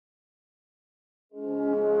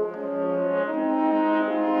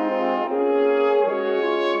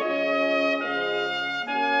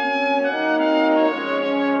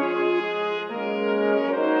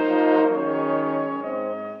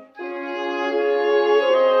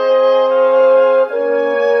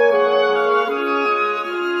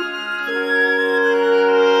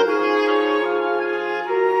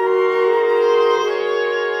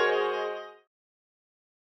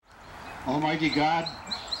God,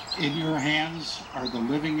 in your hands are the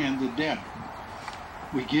living and the dead.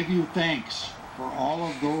 We give you thanks for all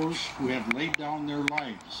of those who have laid down their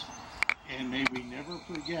lives, and may we never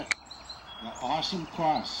forget the awesome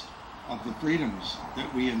cost of the freedoms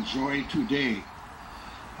that we enjoy today.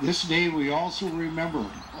 This day we also remember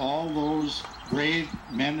all those brave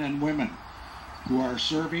men and women who are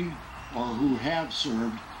serving or who have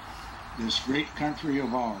served this great country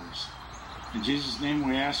of ours. In Jesus' name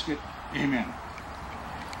we ask it, amen.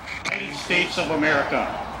 United States of America,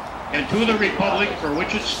 and to the republic for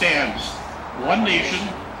which it stands, one nation,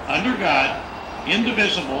 under God,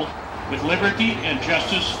 indivisible, with liberty and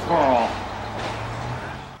justice for all.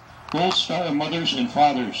 Gold Star mothers and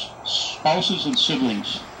fathers, spouses and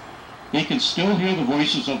siblings, they can still hear the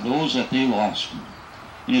voices of those that they lost.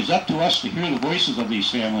 It is up to us to hear the voices of these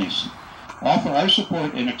families, offer our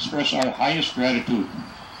support, and express our highest gratitude.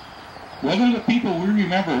 Whether the people we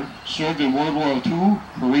remember served in World War II,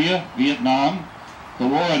 Korea, Vietnam, the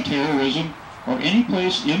war on terrorism, or any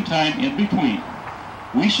place in time in between,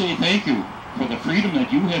 we say thank you for the freedom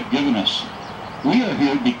that you have given us. We are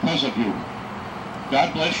here because of you.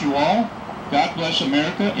 God bless you all, God bless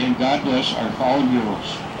America, and God bless our fallen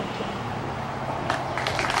heroes.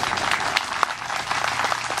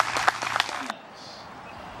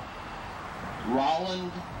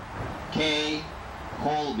 Roland K.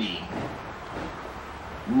 Colby,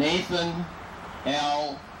 Nathan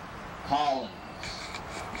L. Collins,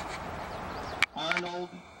 Arnold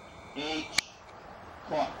H.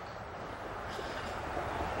 Cook,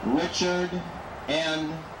 Richard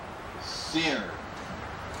N. Sear,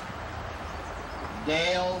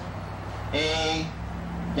 Dale A.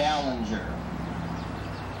 Dallinger,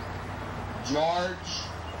 George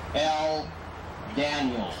L.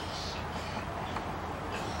 Daniels,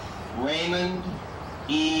 Raymond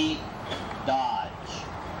E. Dodge.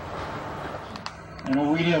 You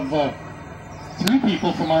know, we have 3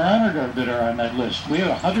 people from our honor guard that are on that list. We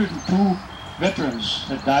have 102 veterans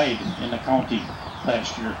that died in the county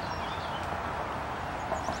last year.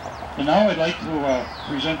 And now I'd like to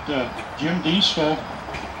present Jim Diensto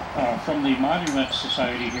from the Monument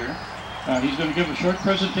Society here. He's going to give a short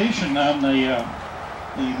presentation on the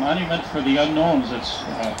monument for the unknowns that's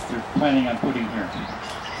they're planning on putting here.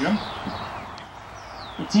 Jim?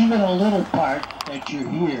 It's even a little part that you're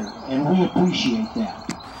here, and we appreciate that.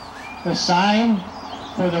 The sign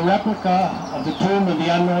for the replica of the tomb of the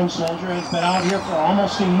unknown soldier has been out here for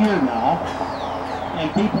almost a year now,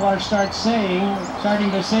 and people are starting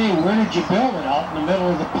to say, where did you build it? Out in the middle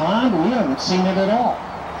of the pond? We haven't seen it at all.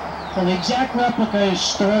 Well, the exact replica is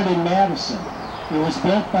stored in Madison. It was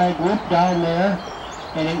built by a group down there,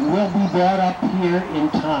 and it will be brought up here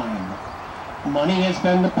in time. Money has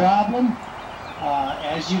been the problem.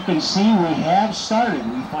 As you can see, we have started.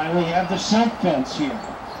 We finally have the silk fence here.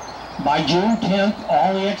 By June 10th,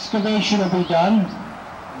 all the excavation will be done.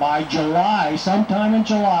 By July, sometime in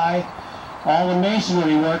July, all the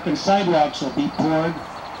masonry work and sidewalks will be poured,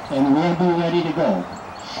 and we'll be ready to go.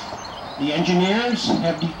 The engineers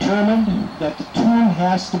have determined that the tomb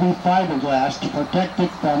has to be fiberglass to protect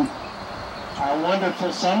it from our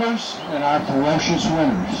wonderful summers and our ferocious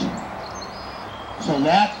winters. So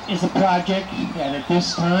that is a project that at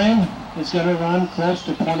this time is going to run close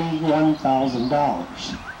to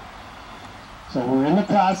 $21,000. So we're in the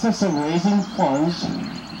process of raising funds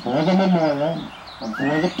for the memorial and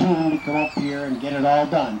for the tomb to come up here and get it all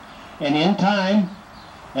done. And in time,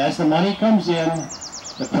 as the money comes in,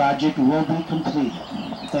 the project will be completed.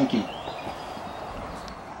 Thank you.